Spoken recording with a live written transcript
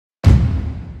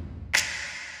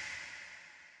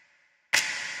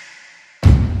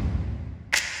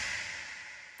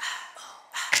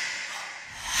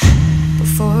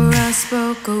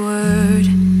spoke a word,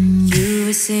 you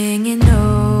were singing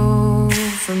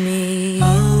over me.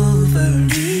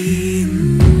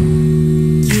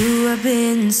 You have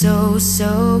been so,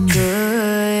 so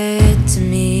good to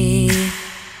me.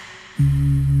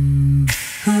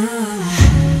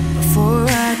 Before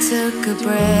I took a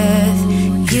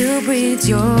breath, you breathed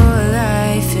your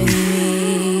life in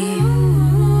me.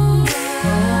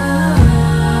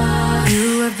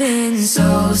 You have been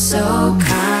so, so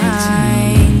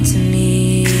kind to me.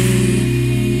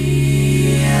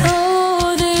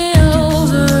 Oh, the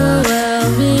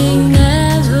overwhelming,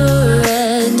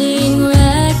 never-ending,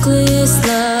 reckless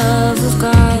love of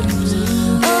God.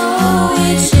 Oh,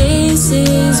 it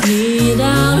chases me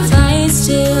down, fights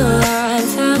till I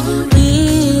found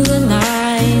me the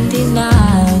 99.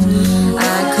 I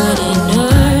couldn't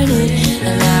earn it,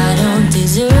 and I don't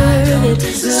deserve it.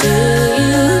 Still,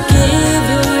 you give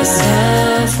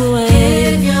yourself away.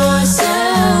 Oh,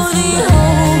 the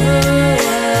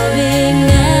overwhelming,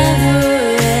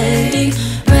 never-ending,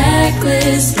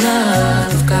 reckless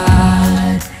love of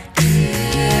God.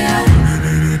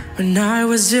 When I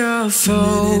was your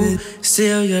foe,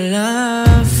 still your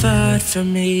love fought for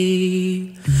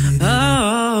me.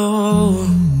 Oh,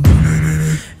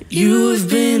 you have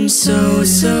been so,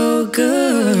 so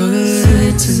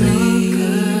good to me.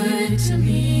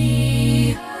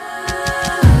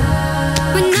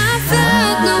 When I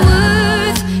felt no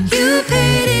worth, you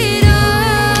paid it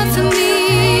all for me.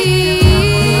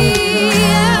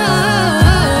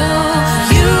 Oh,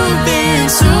 you've been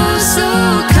so, so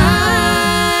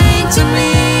kind to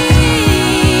me.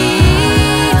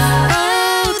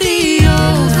 Oh, the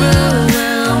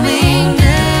overwhelming,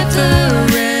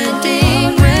 never-ending,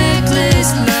 reckless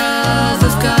love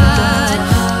of God.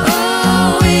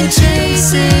 Oh, it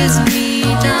chases me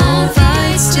down,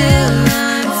 fights till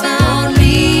I'm found,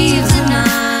 leaves the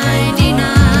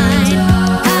 99.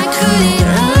 I couldn't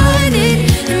earn it,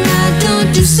 and I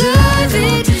don't deserve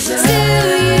it. Still,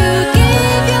 you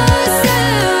give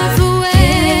yourself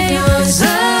away. Oh,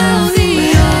 the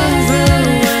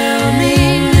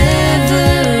overwhelming,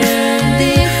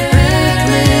 never-ending,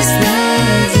 reckless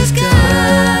love of God.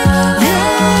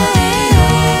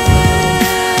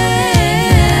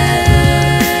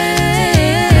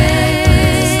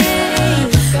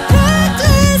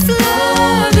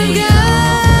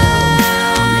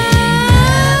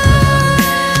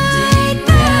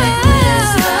 Reckless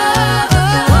love of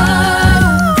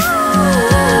God.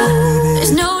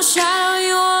 There's no shadow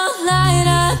you won't light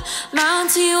up,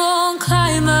 mountain you won't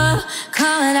climb up,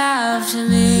 coming after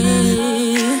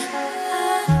me.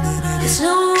 There's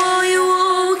no wall you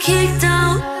won't kick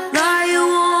down, lie you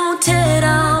won't tear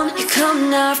down, you're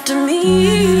coming after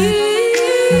me.